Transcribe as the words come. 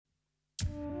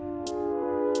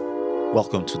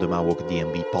Welcome to the Mawok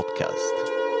DMB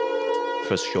podcast.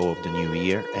 First show of the new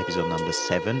year, episode number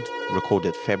 7,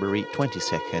 recorded February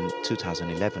 22nd,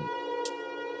 2011.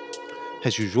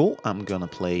 As usual, I'm gonna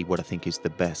play what I think is the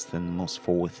best and most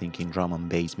forward-thinking drum and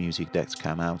bass music that's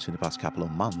come out in the past couple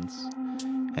of months.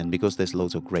 And because there's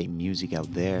loads of great music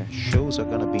out there, shows are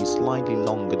gonna be slightly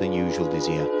longer than usual this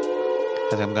year,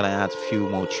 as I'm gonna add a few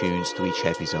more tunes to each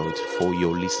episode for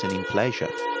your listening pleasure.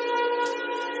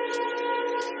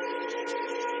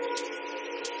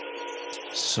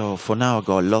 So for now I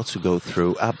got a lot to go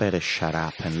through. I better shut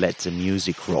up and let the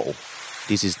music roll.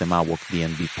 This is the Mawok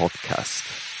DNB podcast.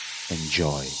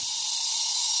 Enjoy.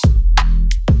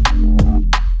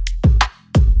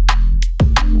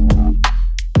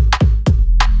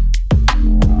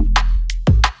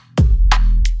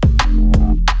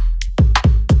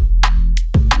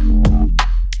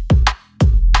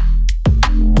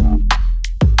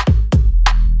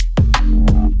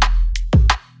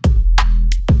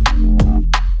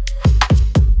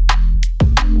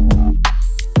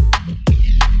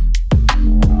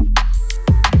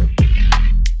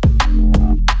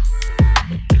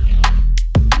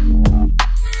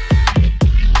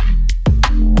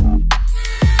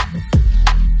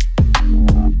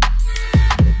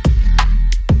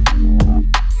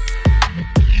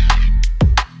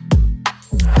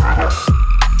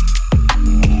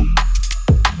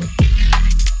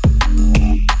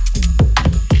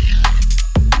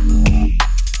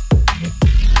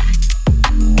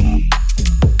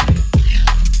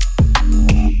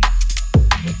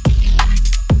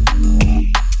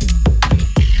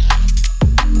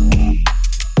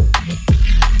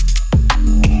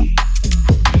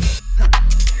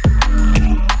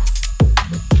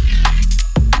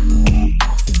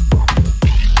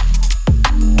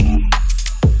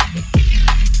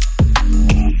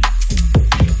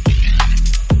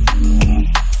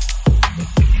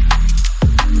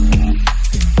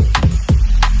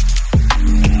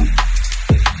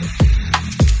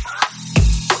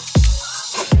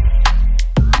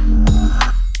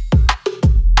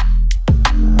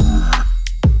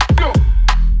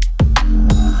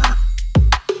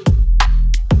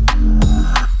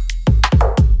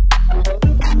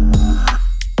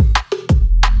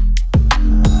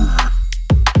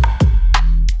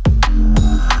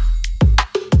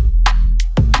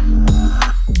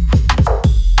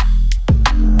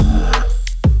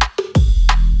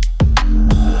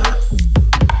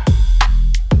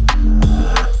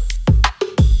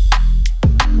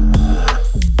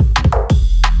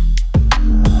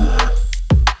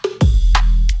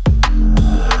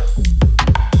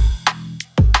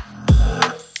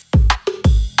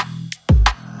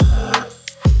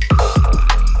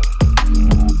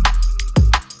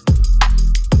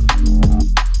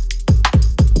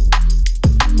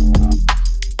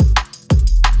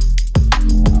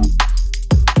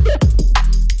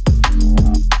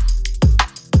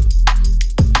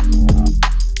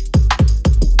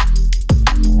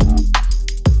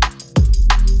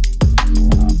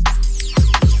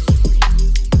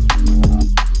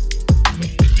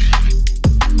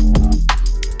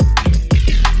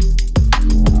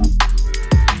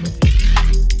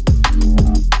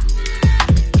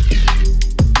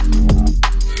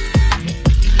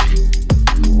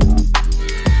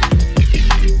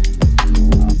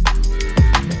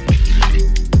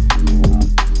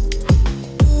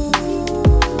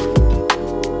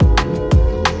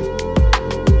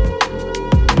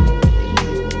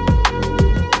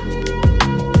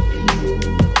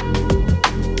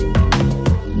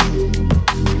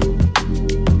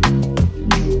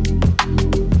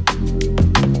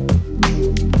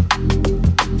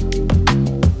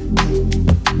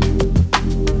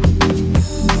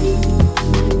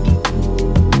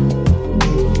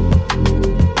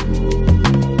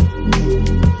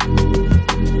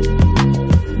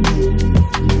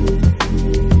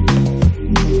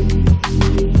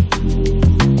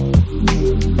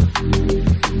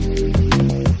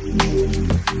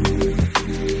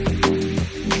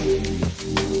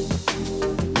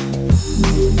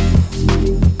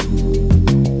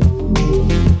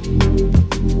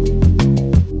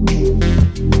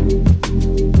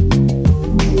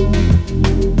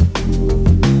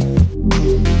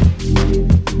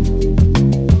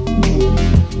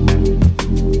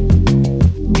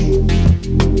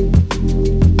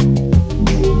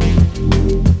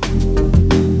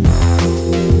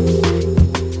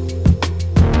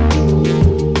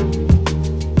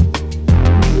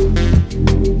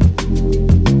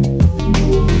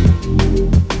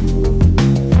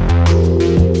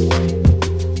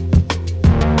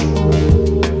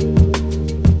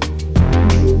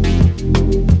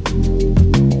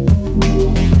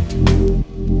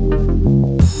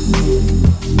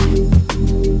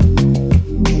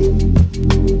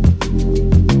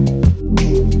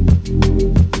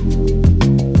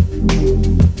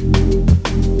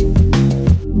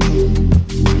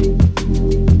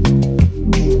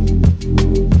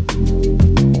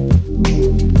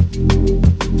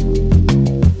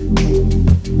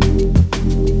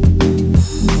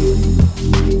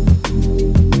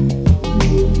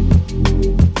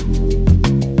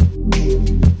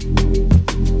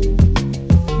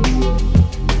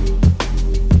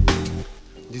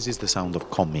 the sound of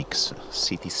comics.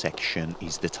 City Section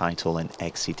is the title and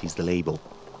Exit is the label.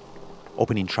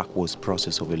 Opening track was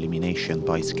Process of Elimination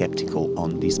by Skeptical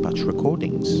on Dispatch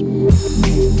Recordings.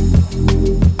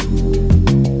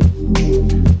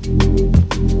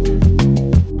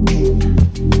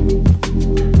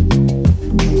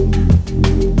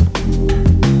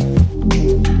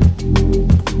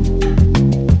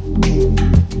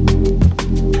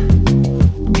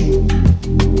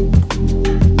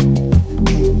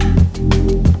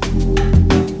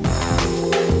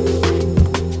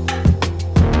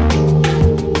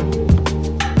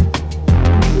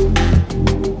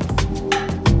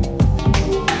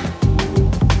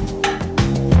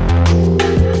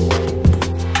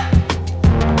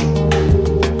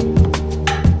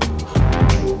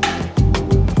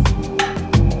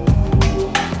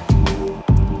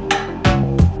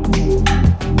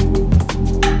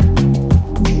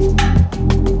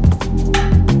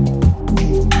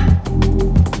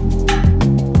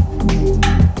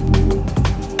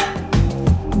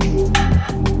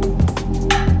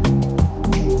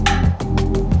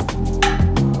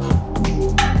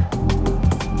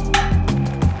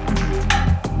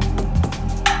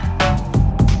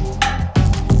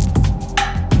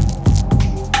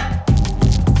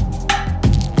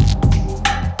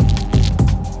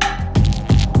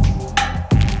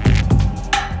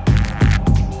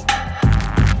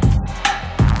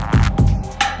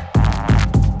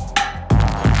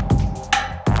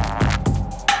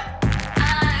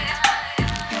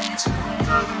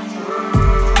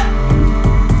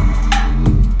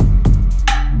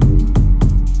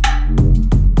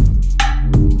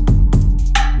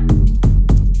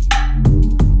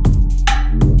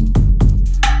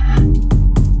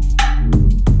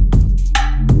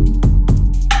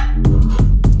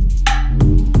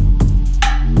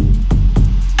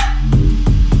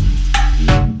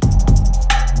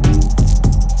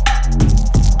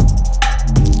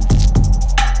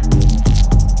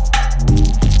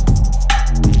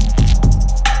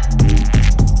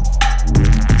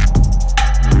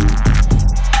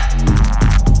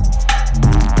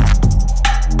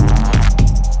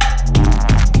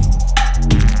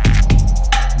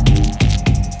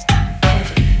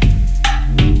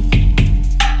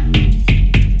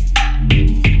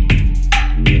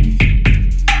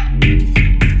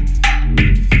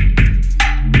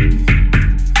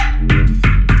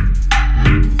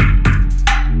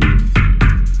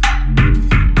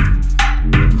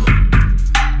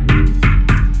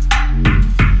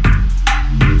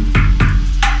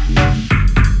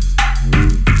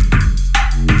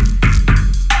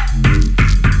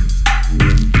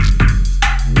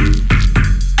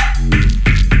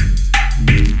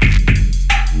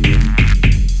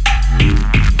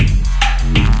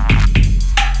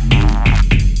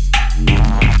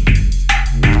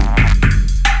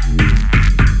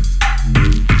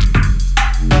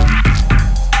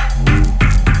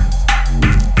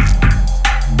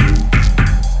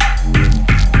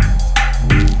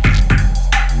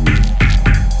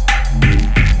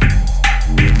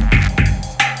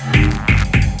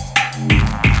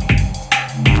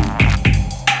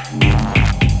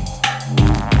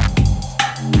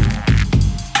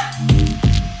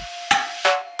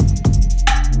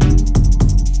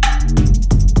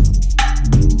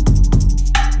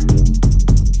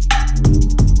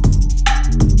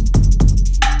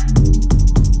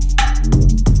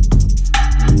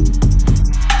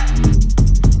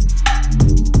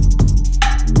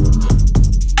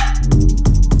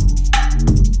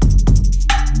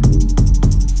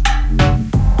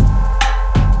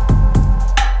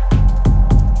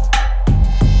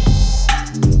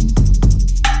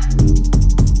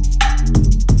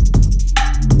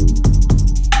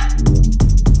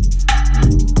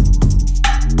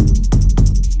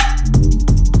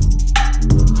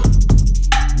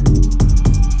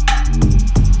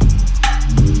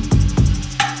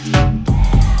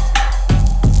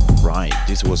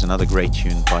 Another great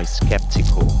tune by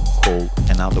Skeptical called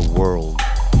Another World.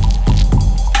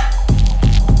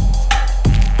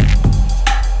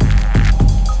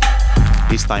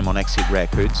 This time on Exit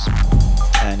Records,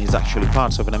 and is actually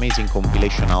part of an amazing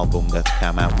compilation album that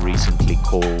came out recently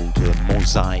called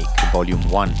Mosaic Volume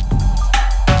 1,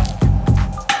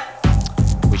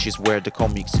 which is where the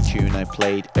comics tune I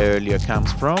played earlier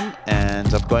comes from,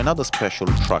 and I've got another special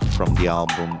track from the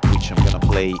album which I'm gonna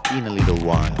play in a little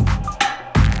while.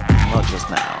 Not just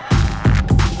now.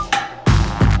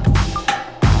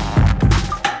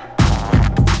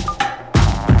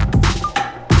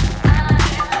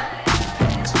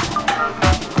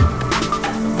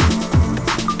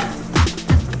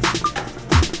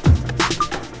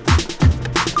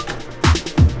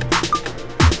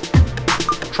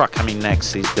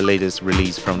 next is the latest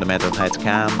release from the Metalhead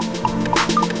camp,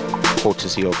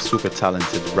 courtesy of super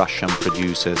talented Russian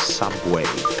producer Subway.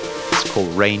 It's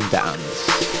called Rain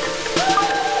Dance.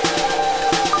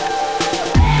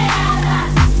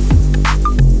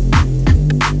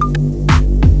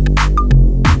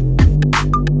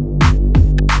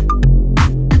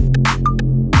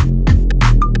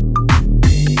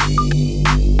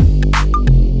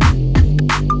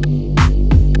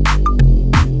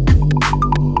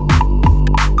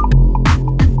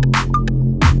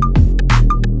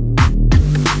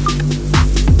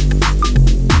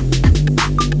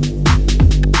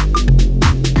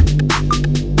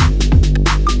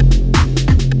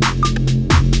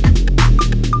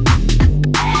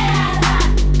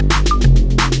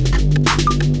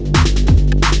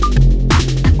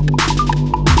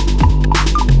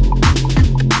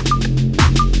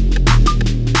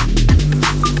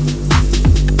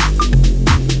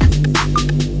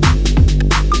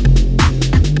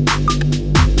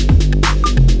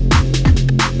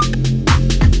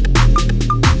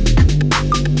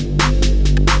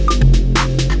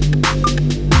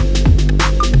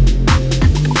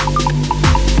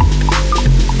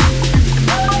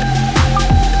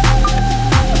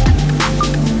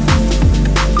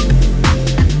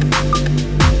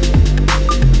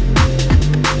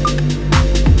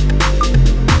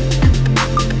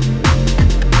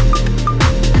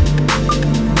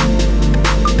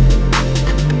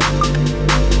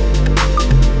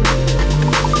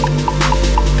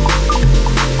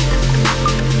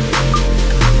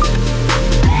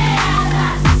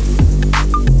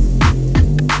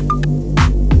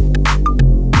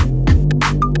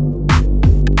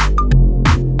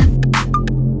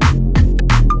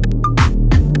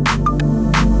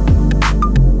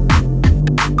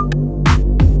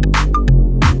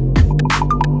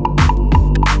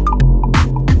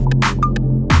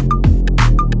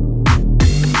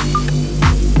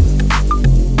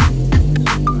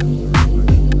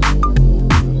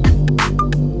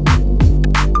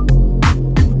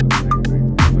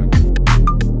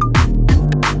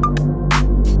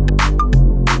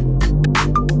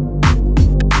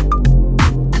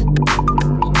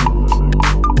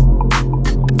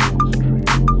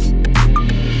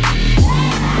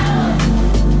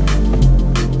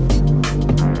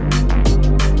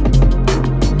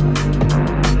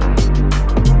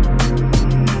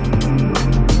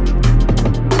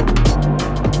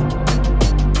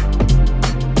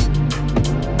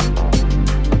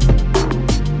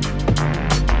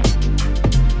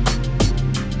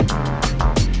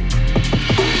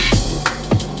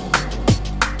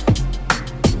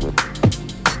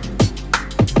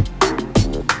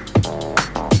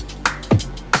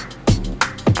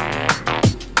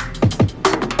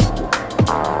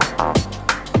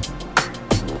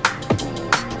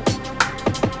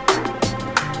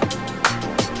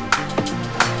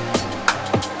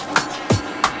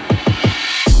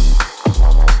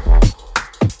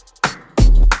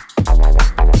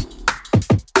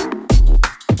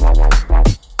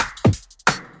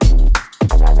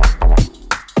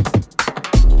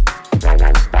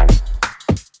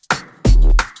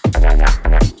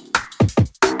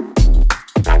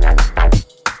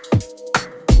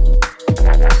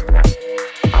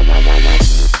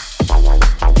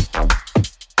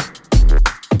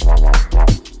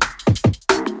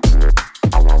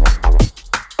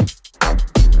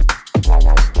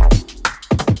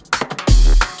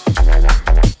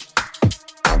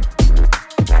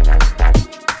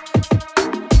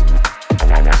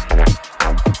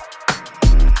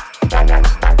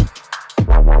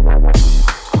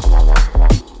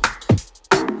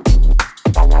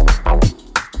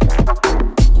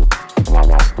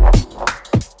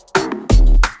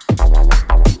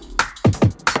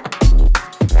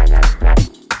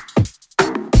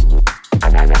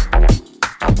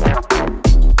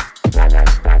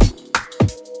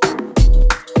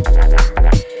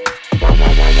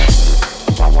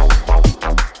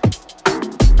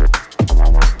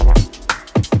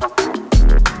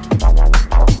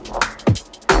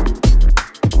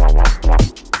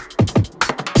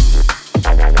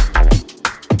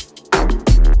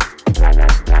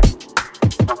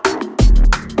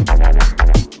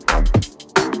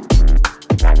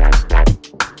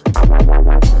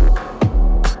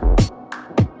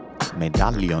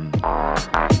 Medallion.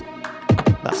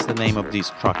 That's the name of this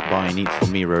track by Need for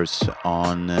Mirrors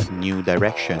on New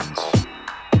Directions.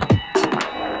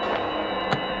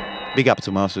 Big up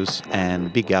to Moses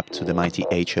and big up to the mighty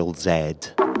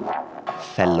HLZ,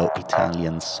 fellow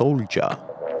Italian soldier.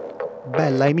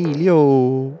 Bella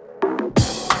Emilio!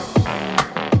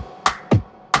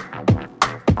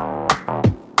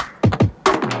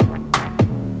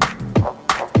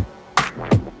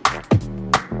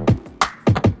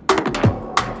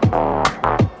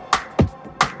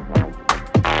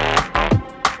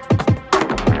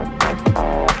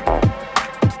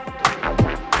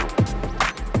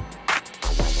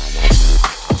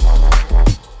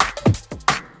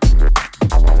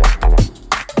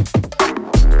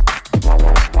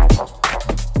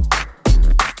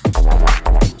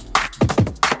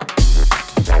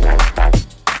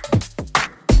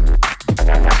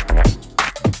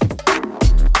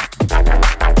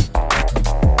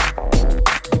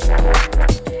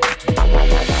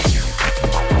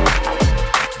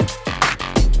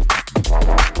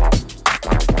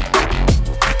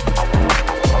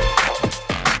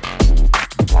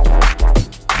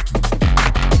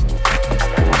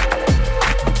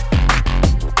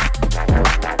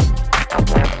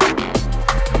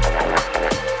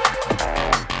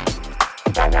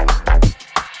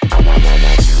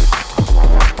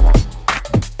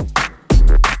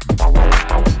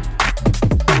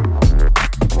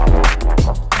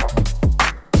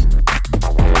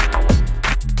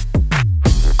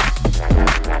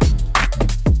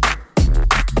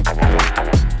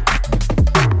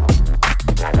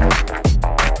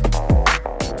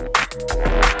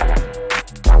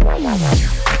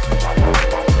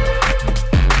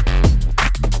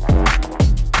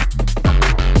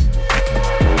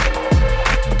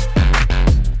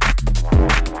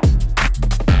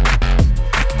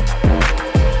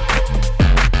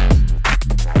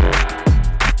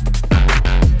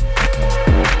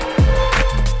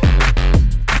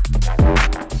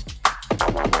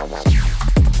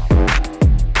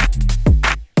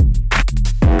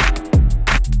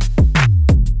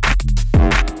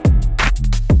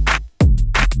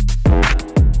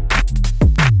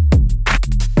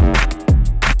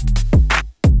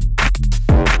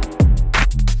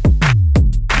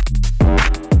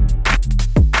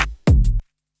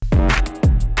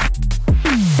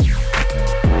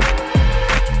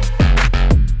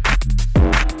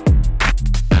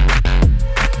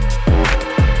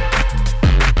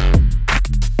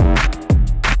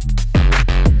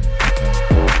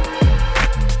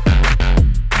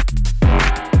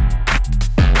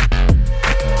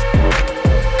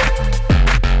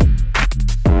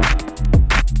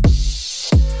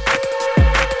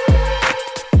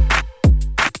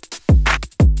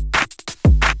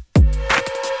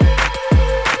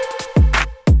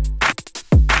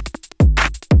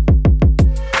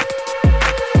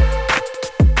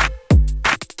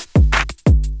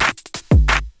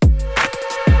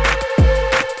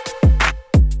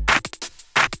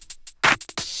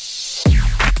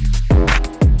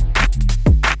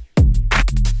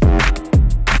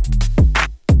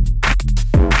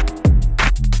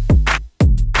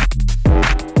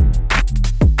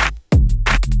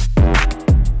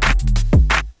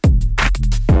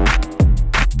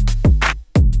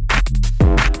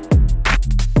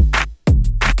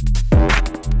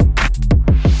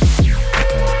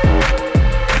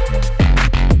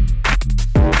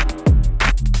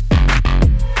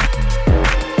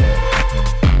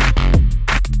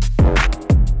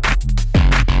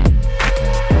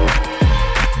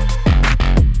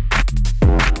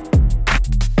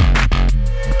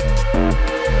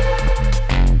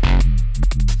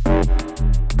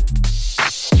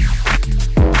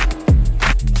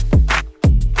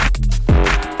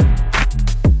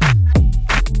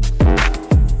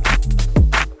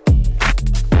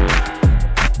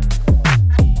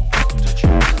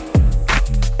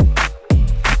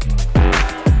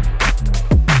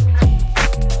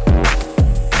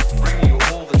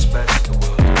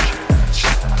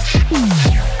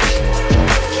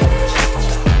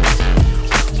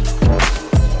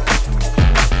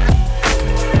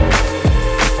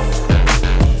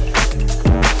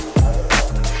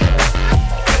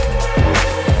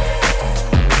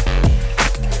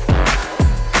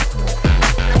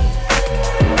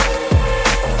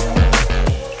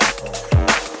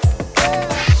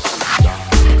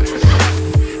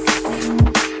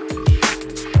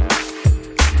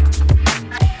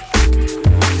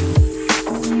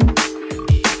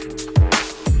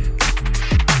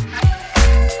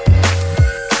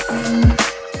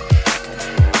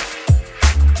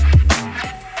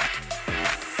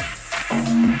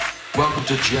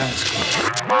 to Jazz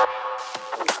Club.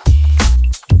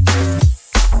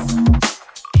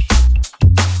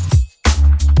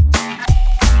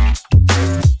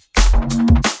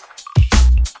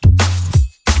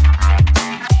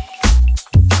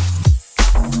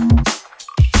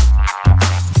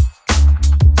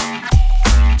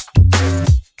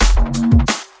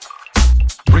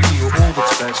 Bringing you all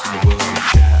that's best in the world of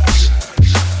jazz.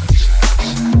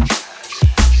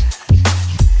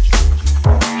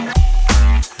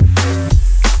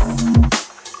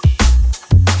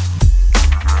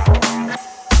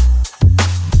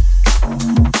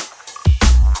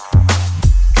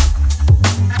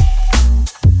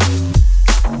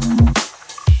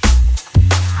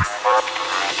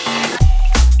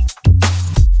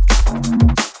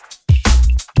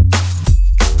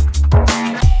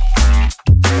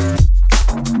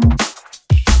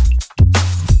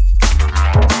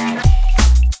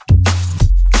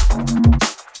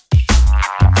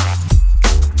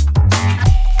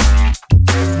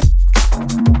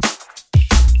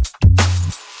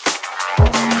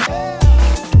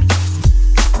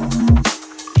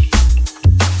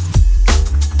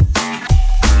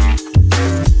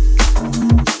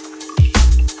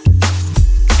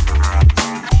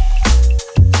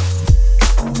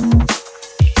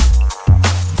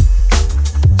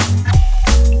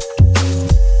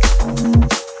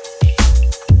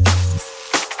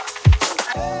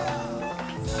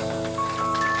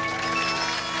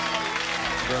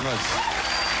 Very much.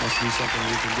 Must be something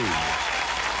we can do.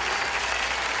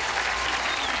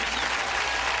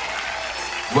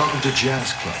 Welcome to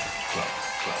Jazz Club.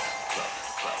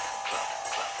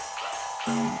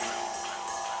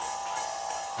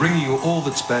 Bringing you all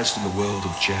that's best in the world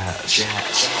of jazz.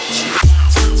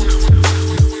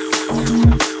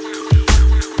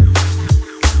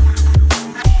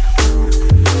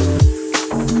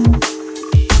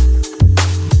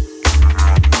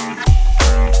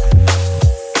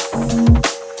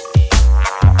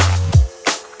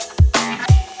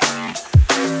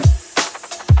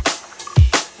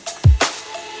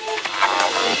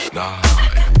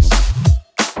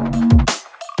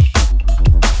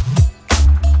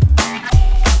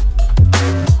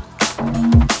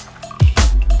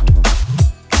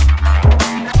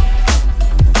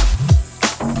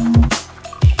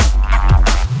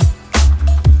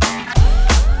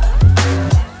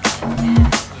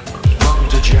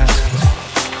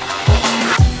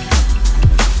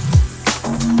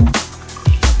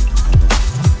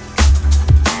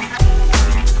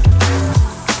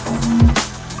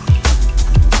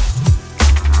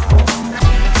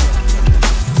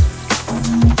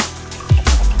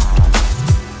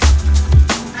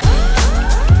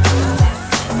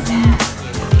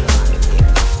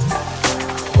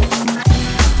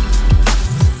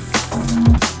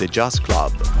 The Jazz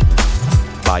Club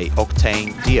by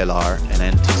Octane, DLR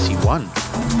and NTC1.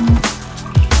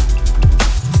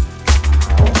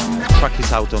 Track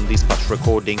is out on Dispatch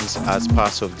Recordings as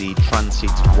part of the Transit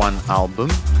 1 album.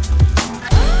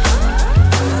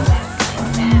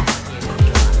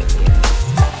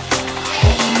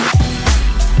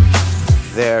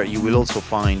 There you will also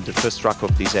find the first track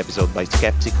of this episode by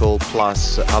Skeptical,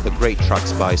 plus other great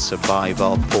tracks by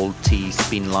Survival, Paul T,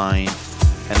 Spinline,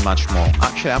 and much more.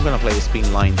 Actually, I'm gonna play a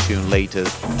Spinline tune later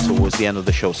towards the end of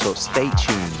the show, so stay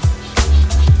tuned.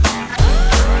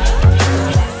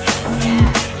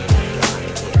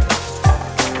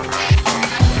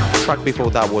 The track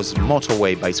before that was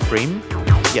Motorway by Scream.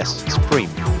 Yes, Scream,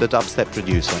 the dubstep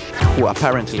producer, who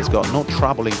apparently has got no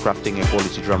trouble in crafting a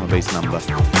quality drum and bass number,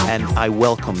 and I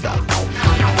welcome that.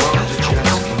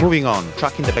 Moving on,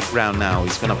 track in the background now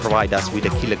is gonna provide us with a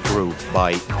killer groove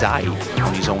by Dive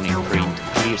on his own imprint,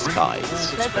 Clear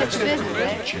Skies.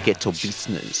 Ghetto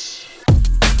Business.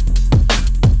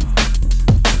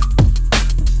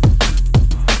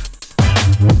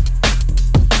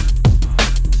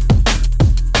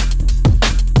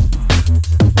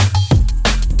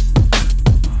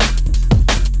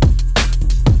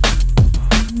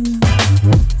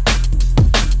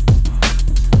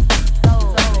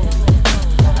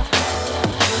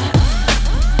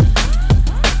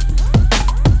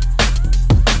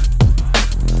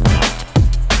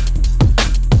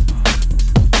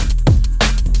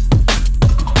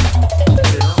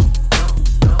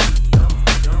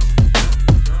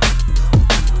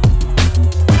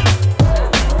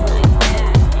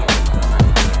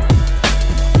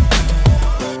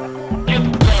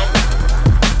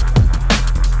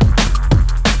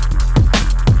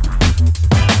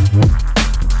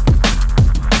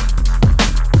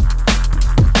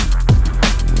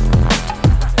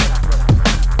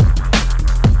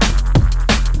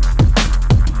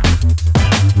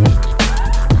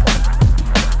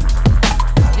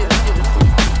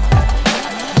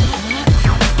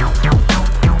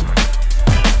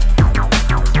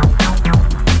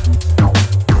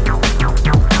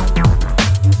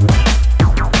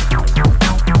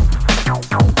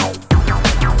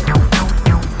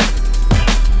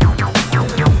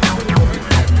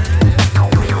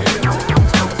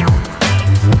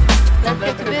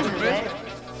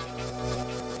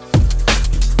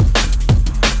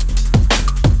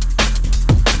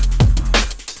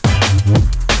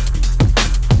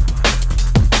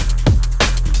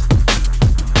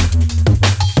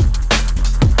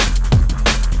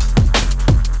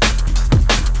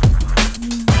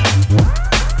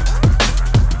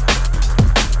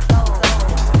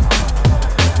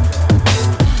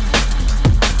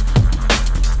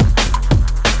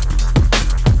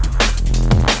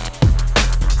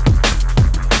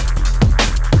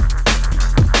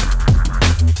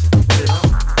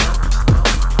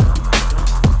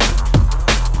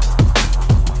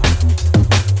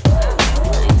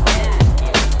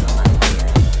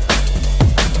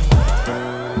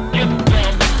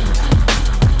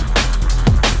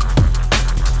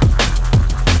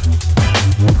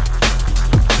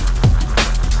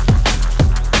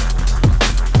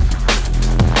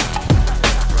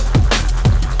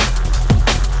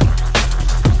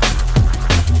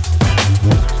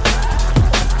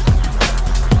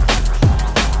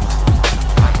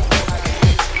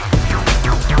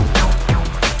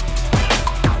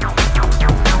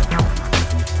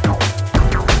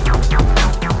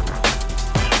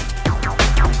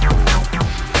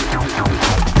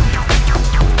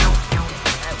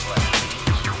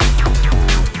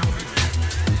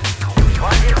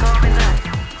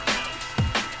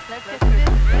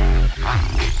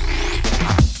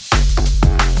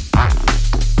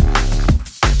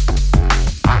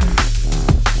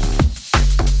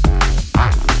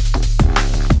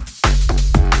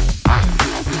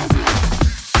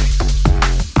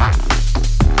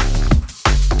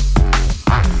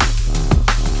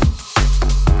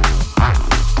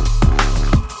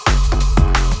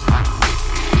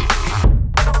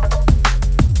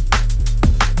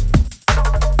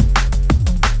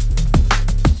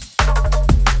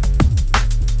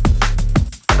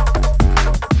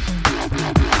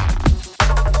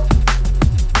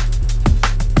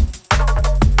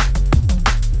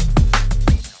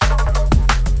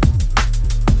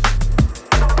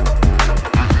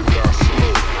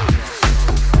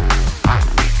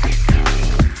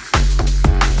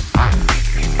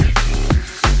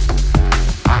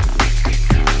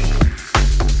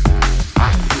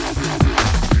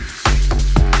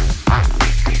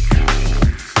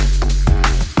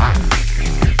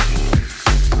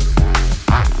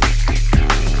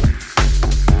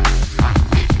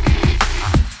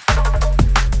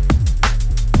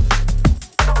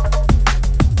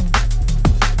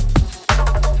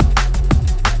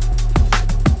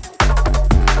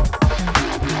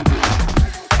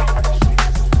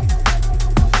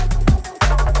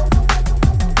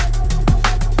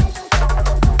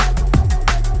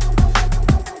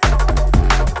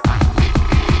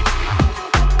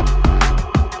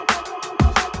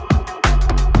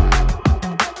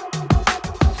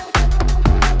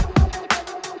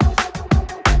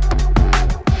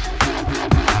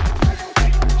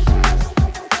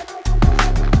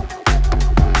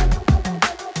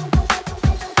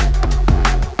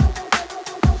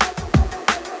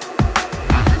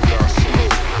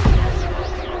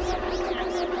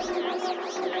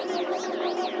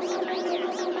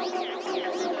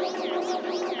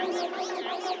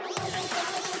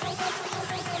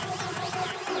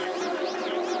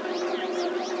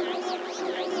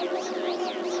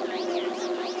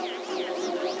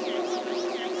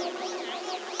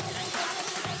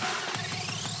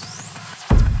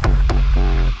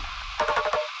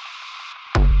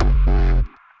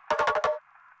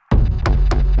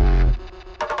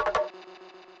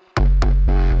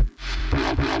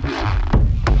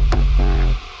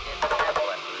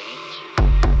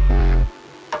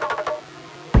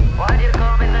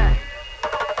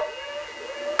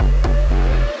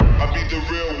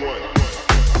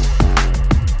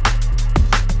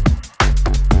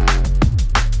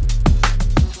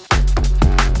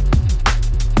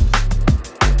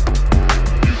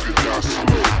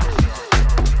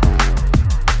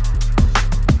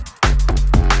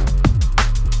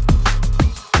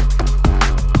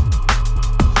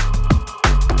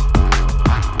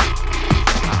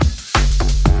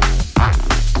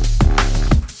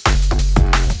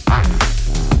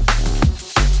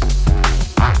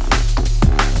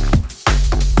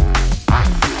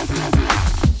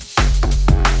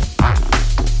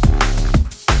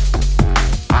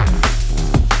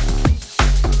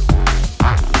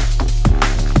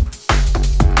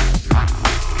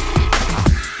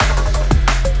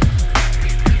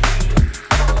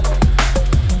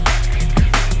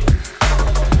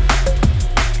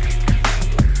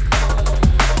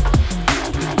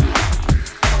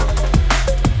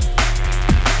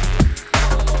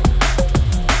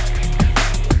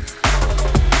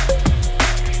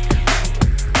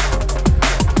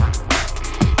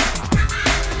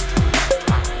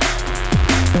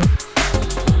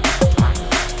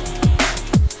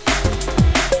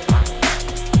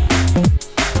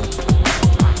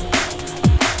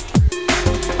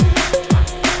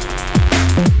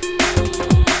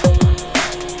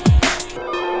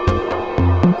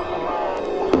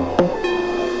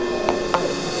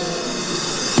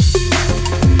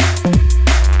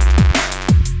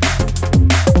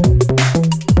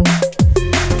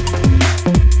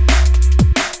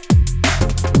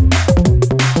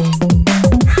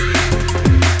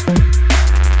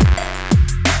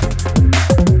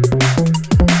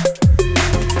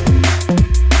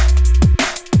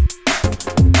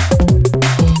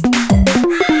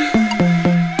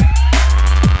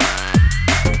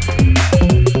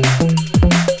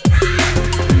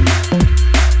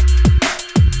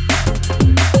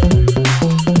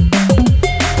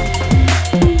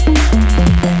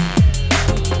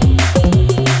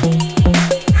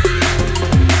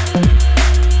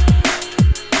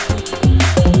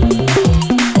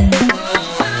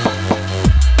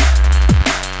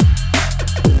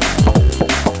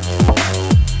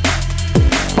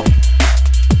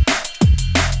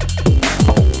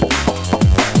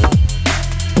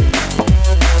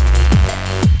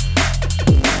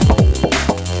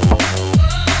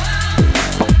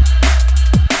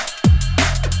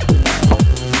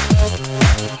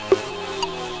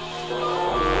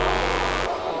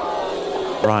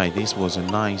 Right, this was a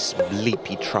nice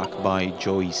bleepy track by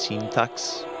Joey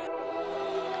Syntax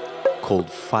called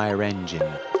Fire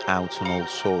Engine, out on All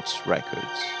Sorts Records.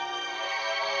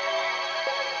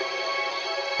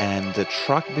 And the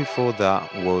track before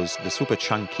that was the super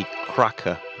chunky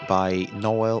Cracker by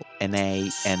Noel, N.A.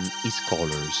 and His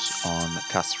Scholars on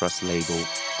Castra's label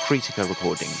Critical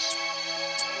Recordings.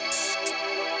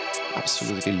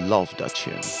 Absolutely love that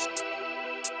tune.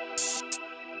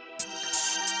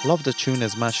 Love the tune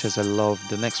as much as I love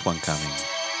the next one coming.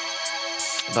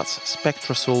 That's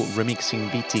Spectrasoul remixing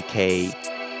BTK,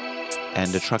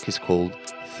 and the track is called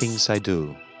Things I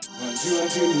Do. What do I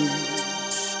do?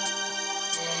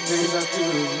 Things I do.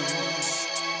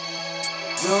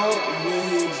 Don't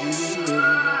need you.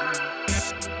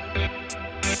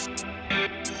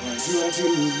 What do I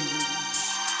do?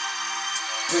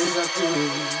 Things I do.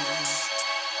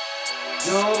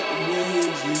 Don't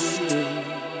need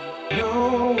you.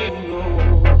 No, no.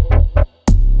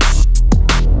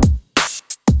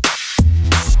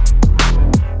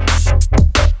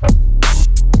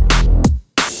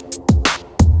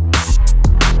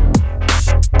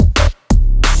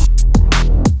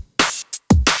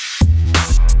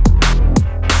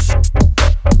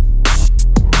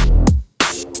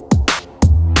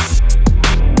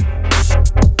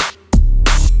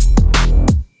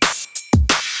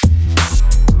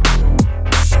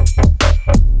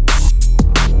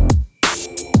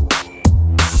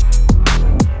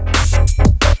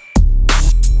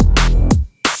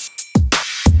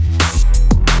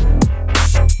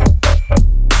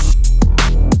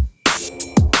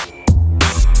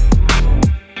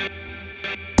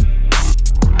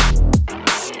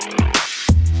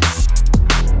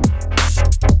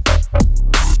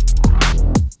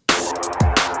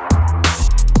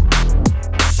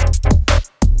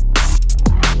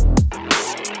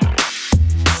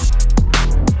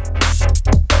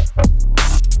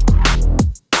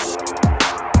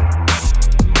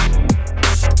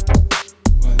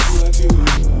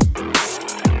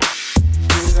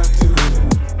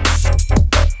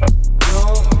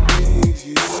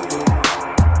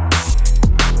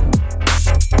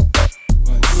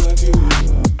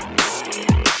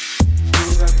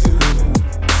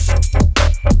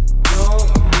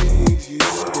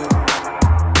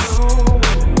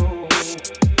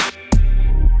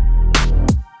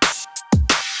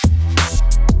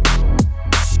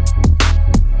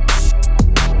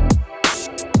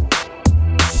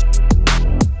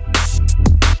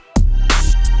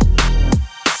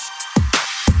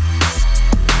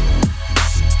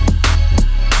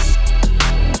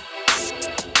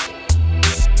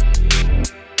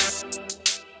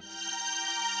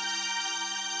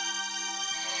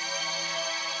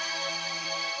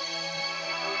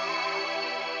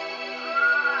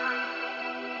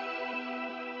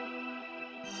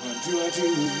 What do I do?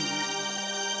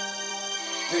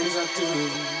 Things I do.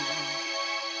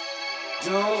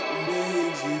 Don't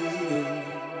need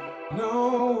you. No,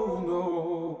 no.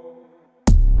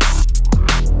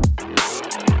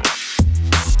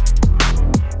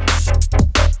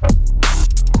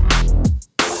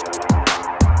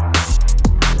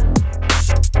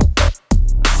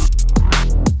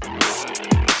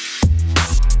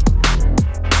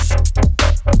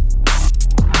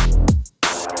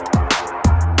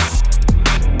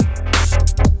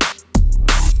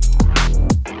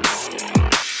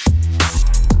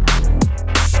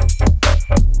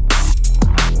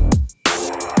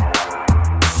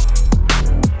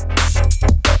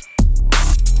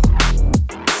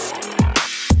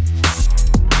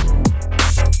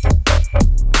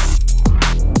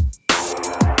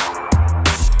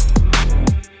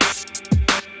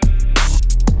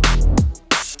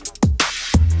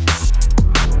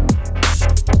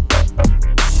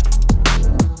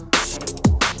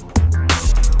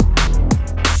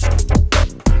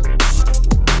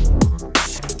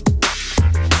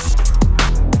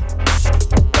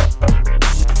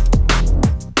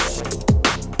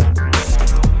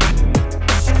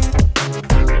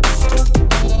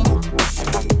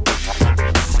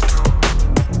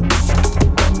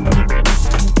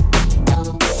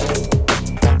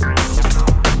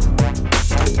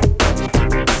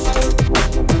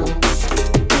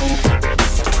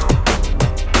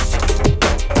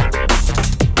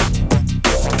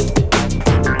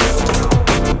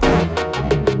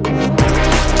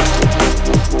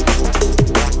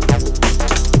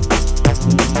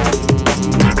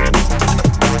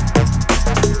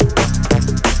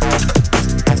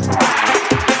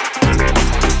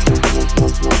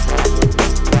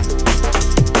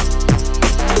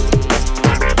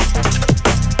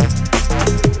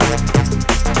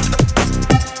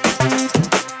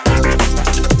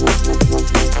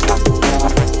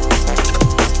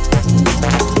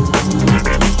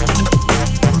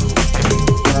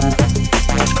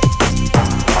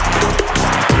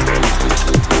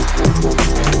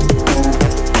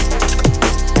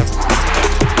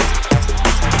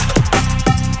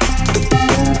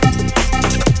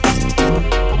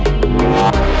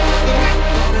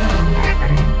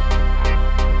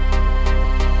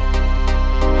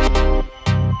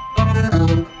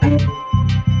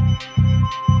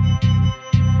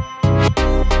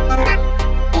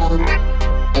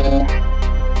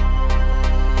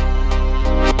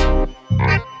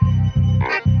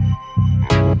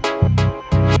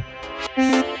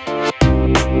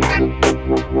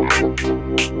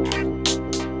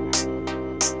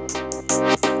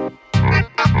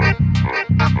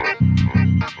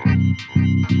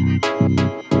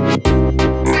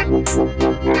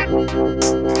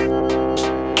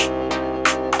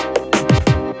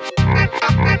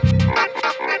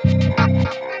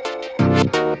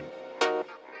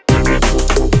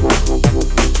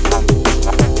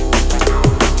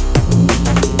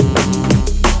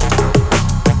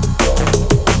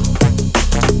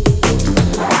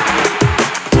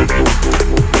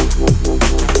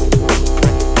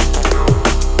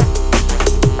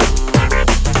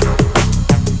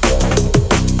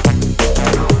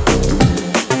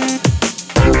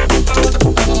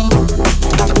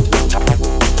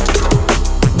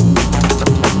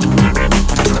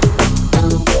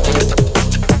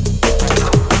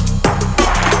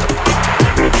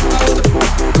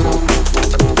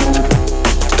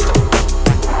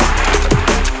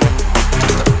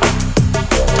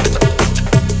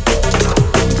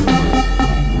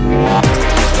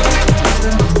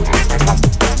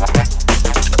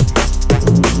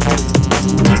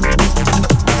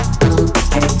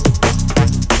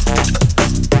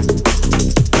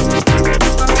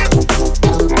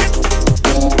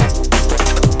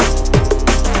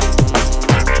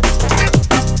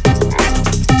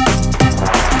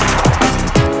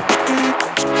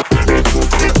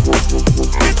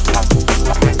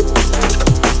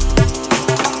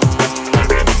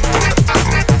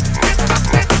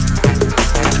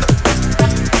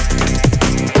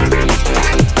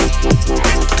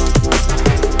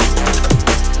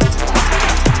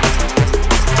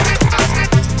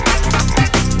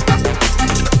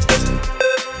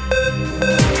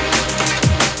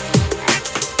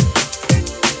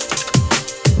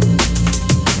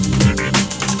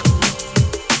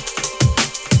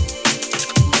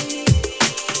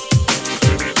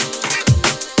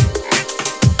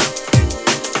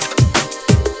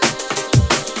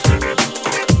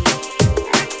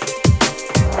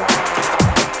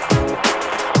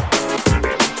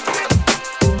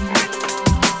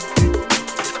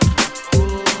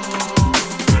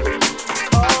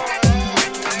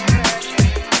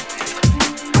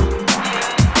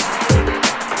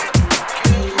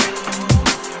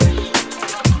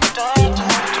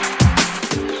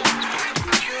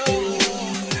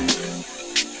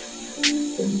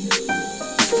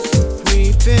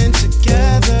 We've been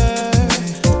together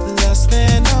less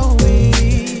than a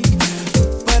week,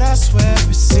 but I swear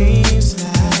it seems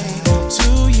like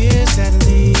 2 years at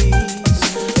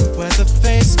least. Whether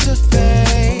face to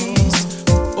face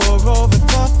or over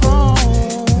the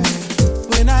phone,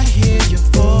 when I hear your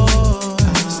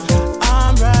voice,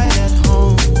 I'm right at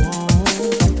home.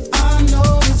 I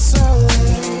know it's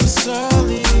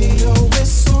early, oh it's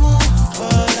soon,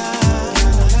 but I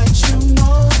let you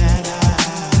know that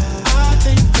I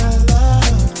think I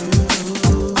love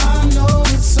you. I know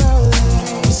it's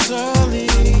early,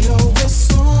 oh it's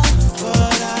soon,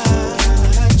 but I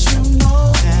let you know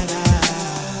that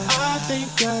I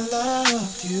think I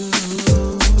love you.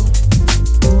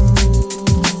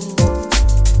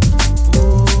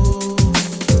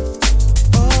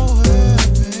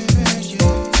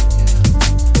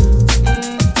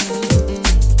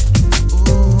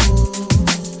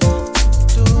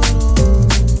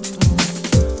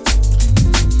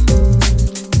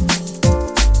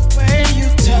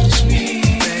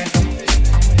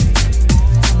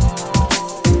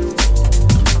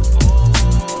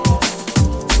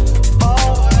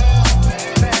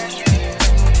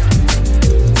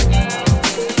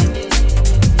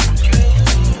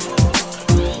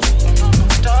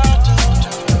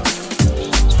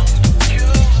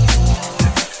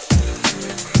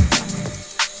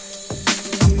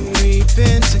 We've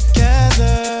been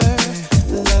together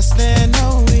less than a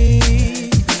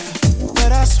week,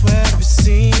 but I swear it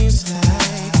seems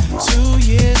like 2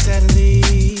 years at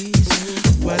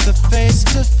least. Whether face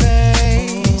to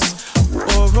face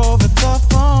or over the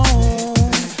phone,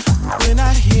 when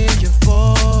I hear your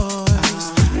voice,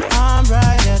 I'm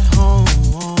right at home.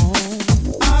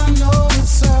 I know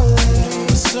it's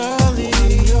early,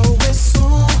 oh it's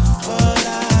soon, but I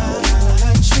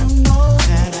let you know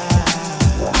that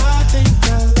I think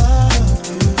I love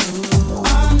you. I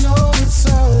know it's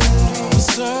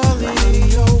early,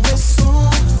 oh it's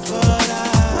soon, but I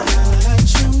let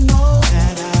you know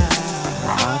that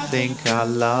I think I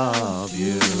love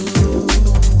you.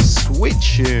 Sweet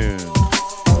tune.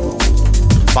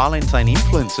 Valentine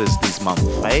influences this month,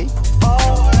 eh?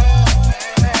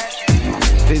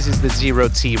 This is the Zero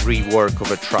T rework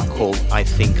of a track called I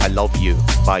Think I Love You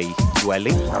by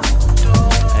Dwelly,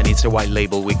 and it's a white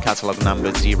label with catalog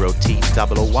number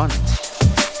 0T001.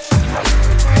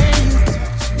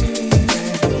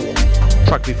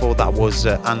 Track before that was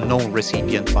Unknown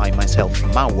Recipient by myself,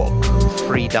 Mawok,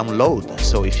 free download,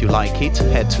 so if you like it,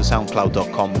 head to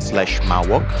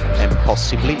soundcloud.com/Mawok and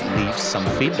possibly leave some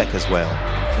feedback as well.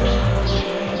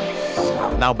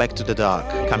 Now back to the dark.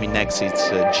 Coming next, it's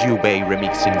Jubei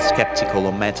remixing Skeptical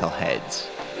on Metalhead.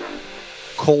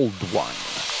 Cold One.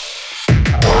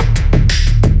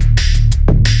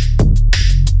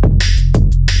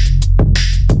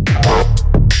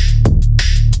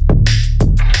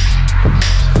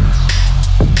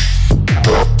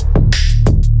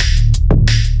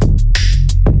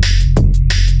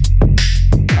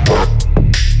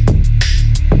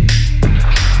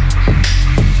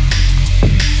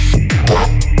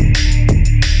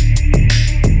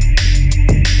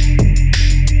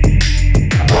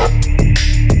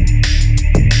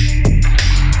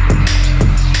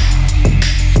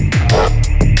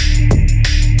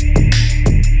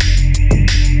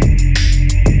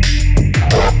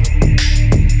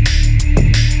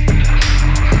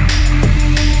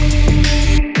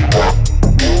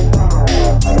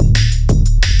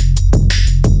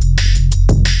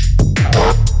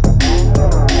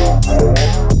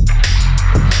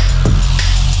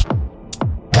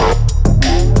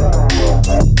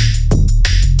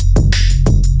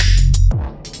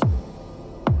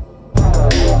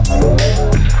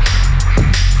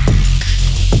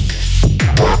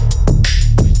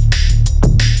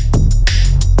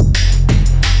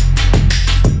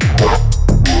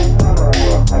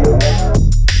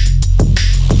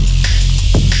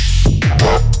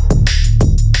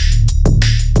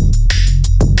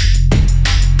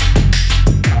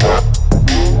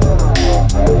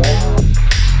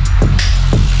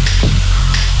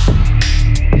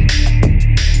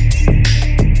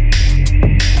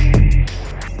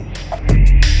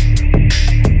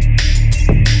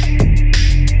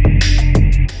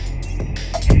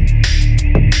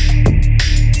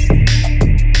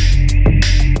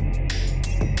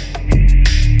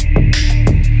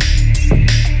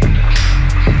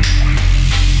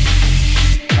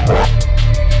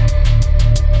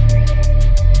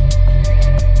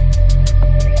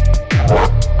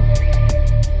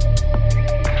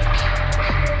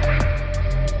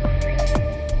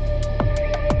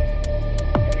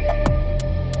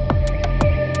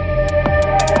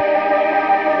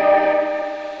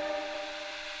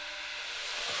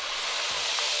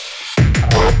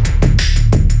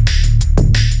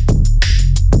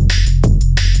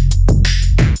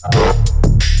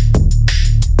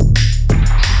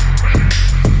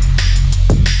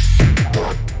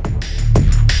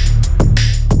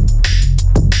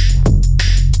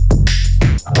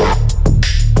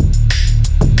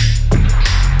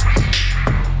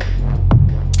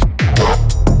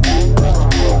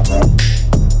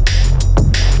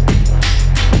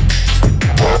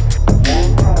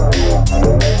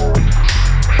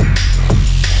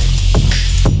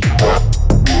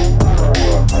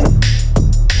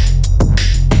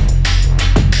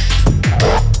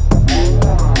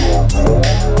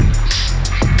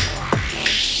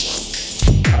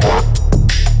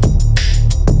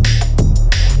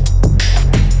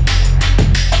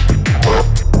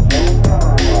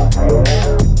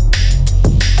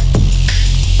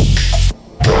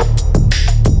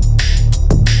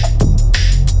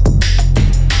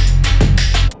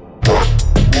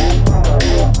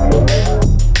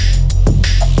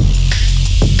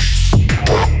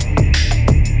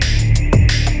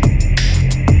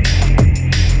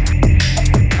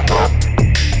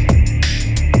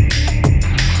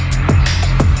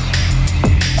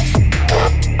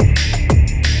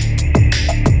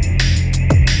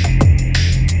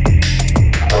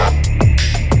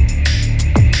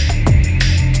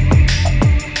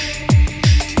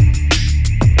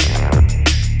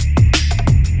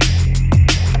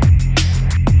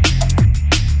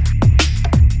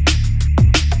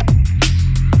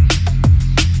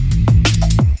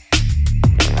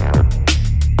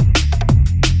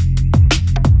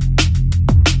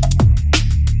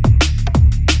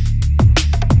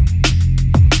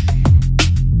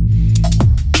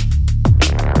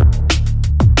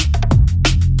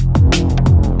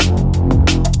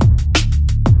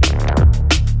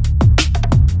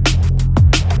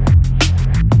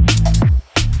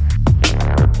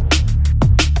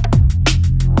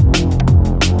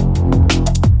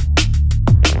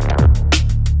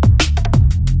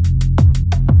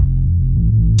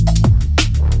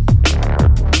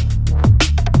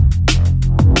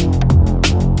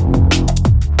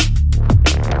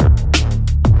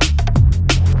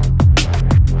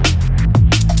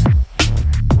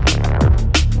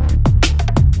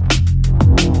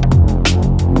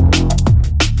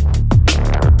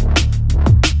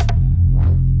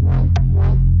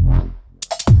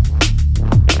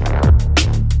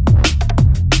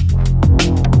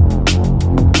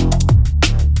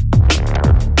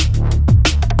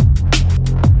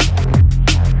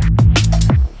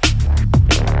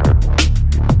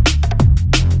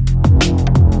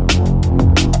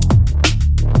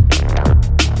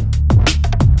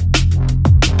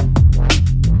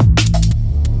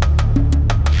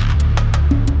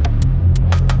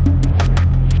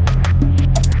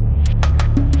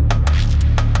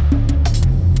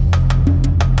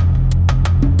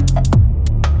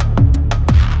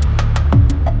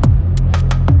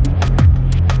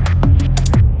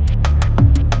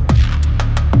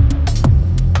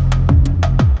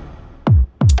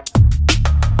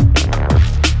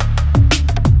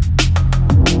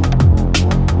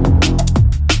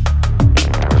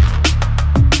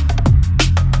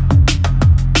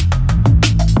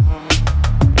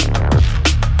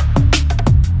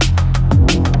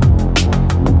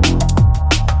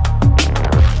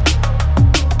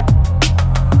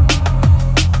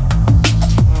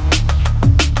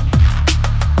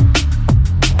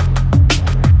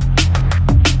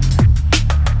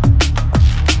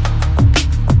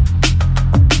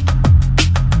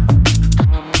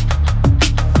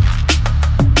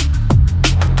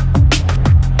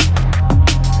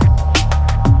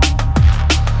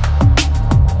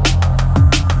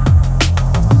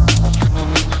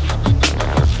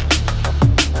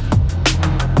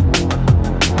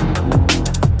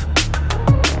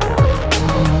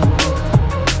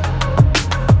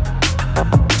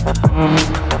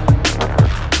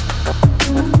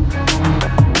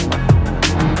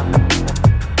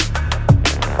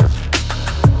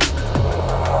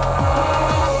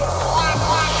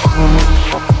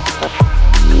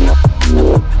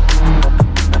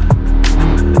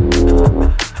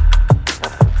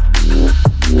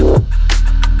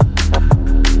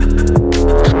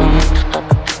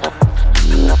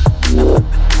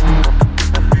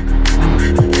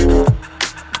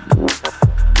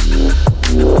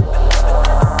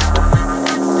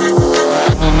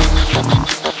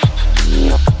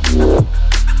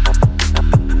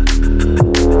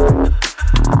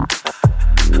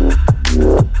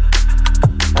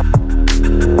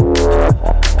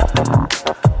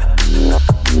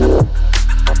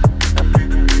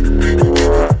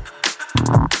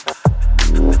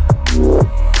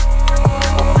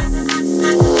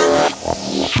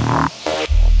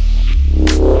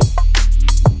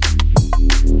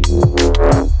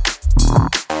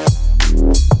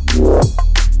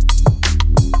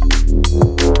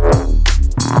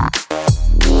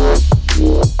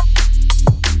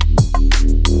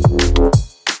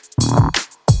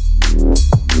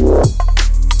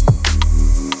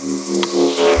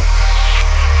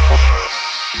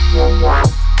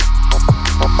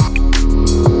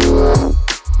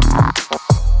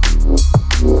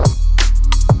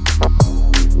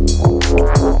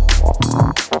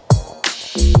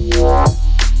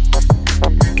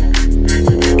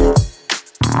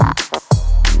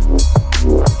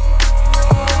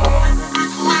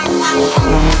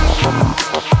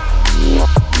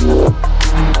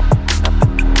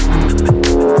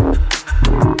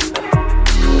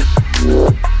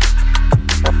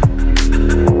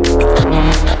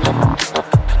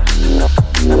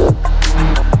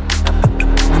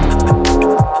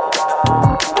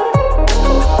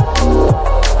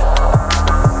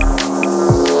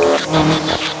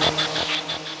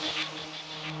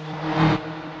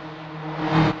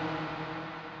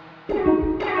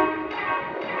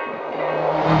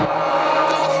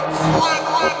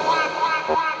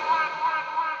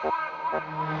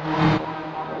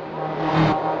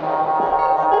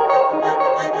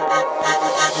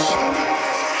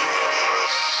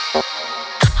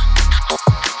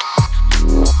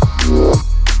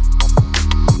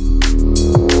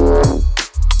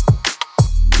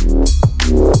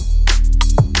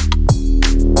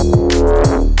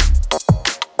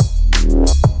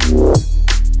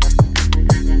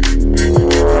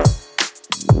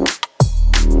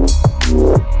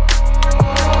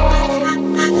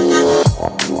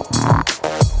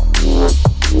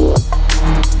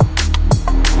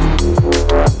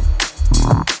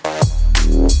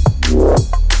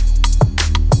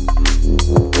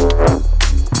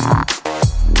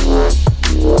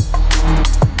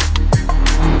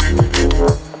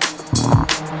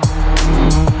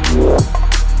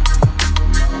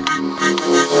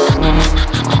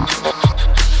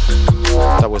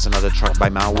 by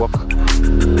Mawok.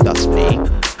 That's me.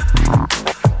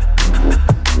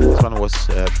 This one was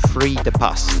Free the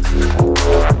Past.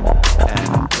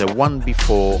 And the one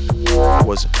before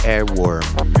was Airworm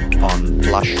on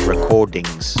Plush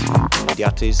Recordings. The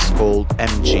artist is called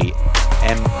MEG.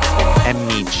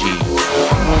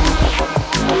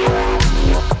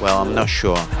 Well, I'm not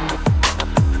sure.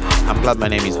 I'm glad my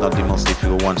name is not the most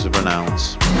difficult one to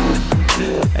pronounce.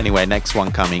 Anyway, next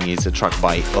one coming is a track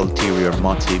by Ulterior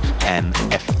Motive and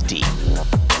FD.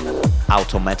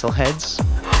 Auto Metalheads.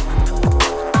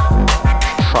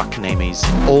 Track name is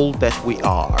All That We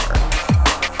Are.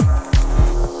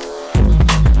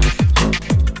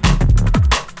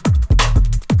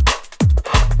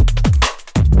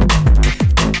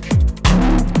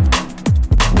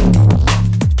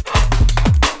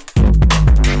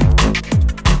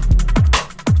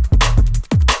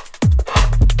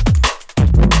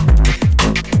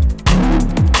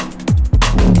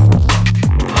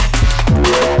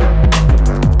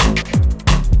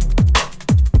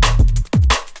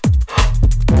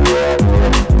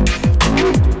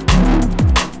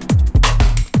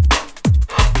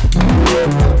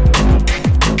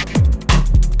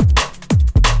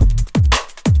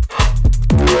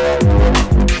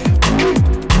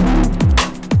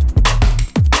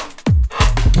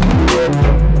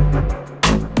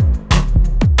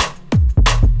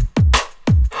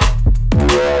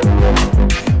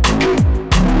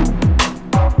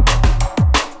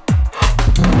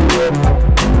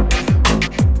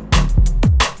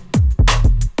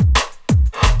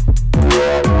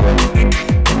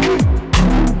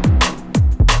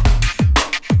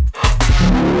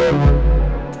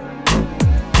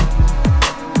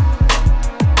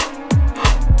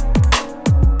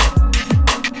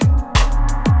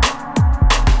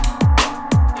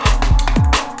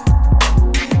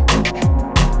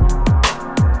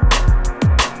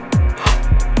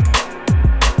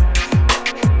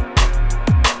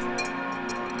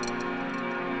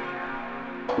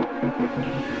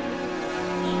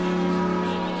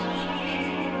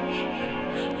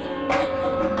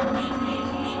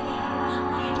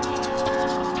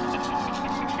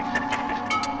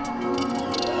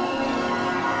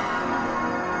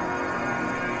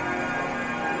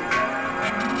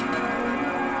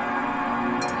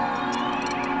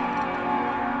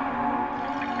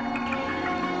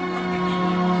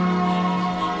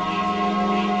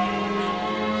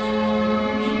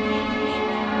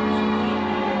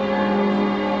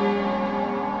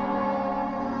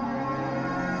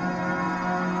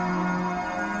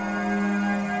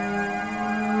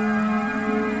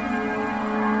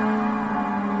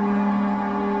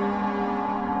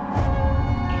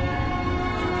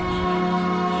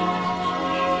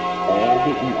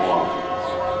 that we are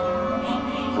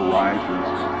arises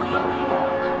from our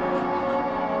thoughts.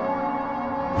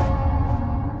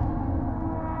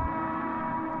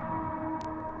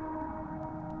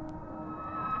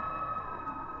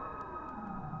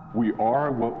 We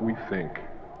are what we think.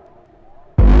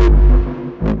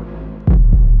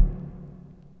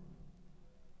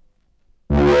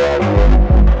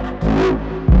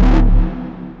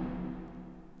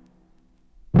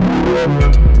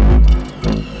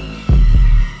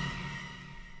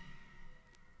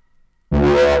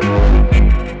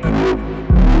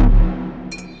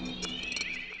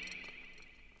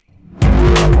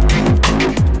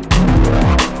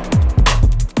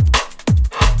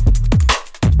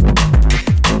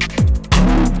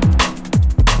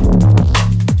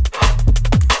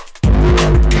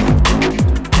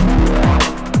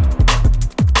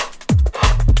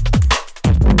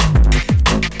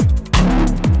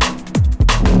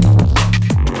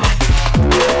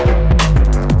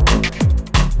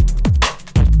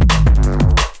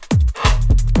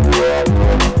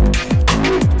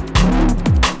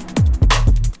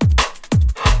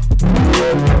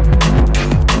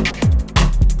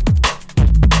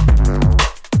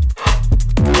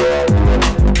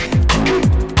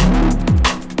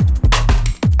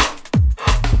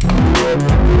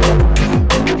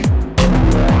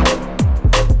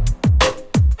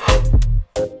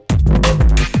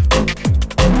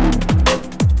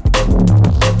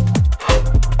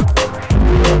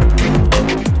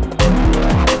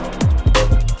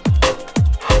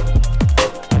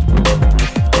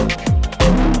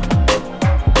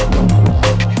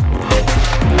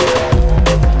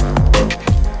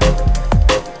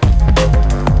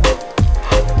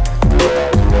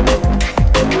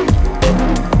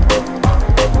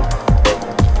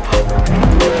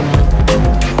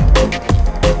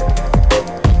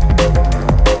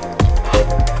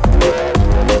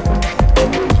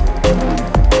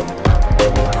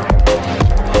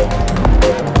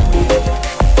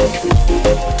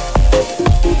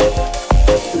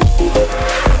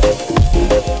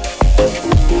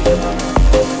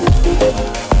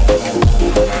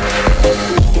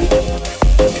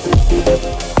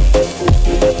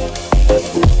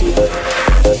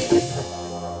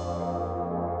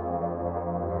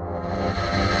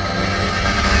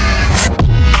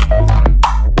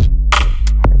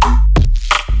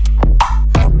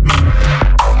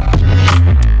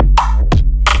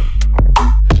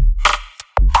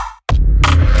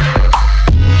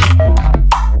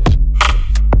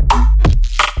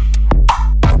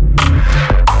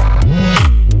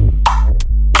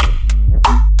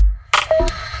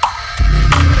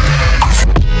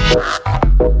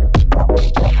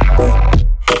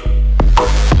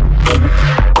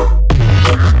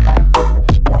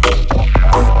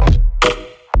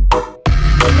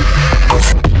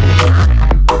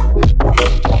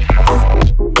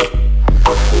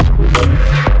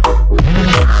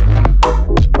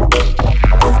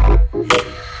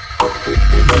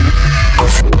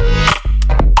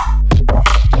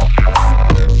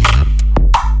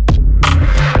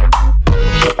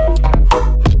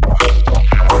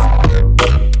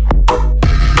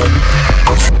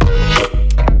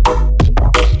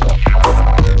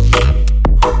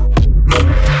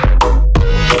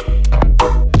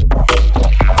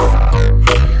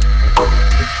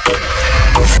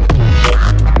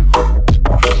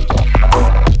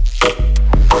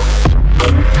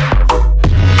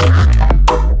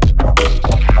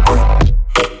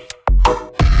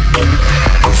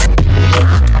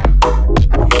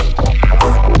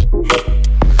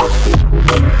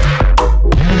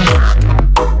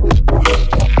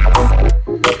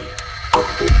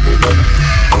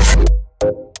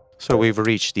 we've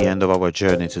reached the end of our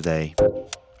journey today.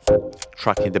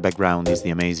 Track in the background is the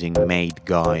amazing Made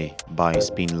Guy by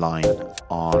Spinline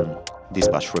on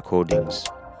Dispatch Recordings.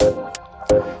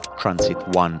 Transit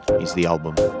 1 is the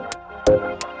album.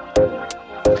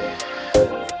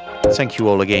 Thank you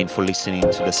all again for listening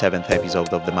to the 7th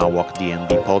episode of the Mawok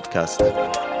D&B podcast.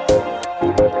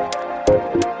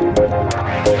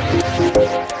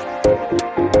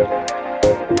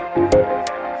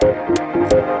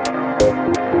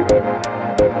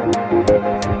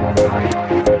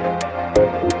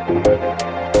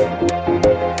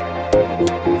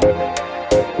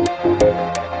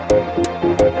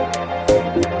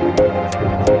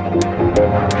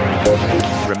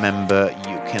 Remember,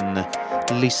 you can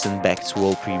listen back to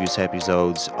all previous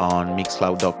episodes on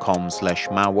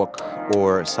mixcloud.com/Mawok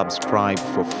or subscribe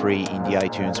for free in the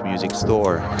iTunes Music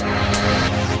Store.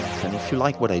 And if you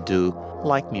like what I do,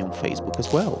 like me on Facebook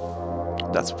as well.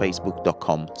 That's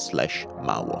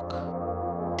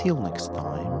facebook.com/Mawok. Till next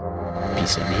time,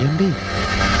 peace and D&B.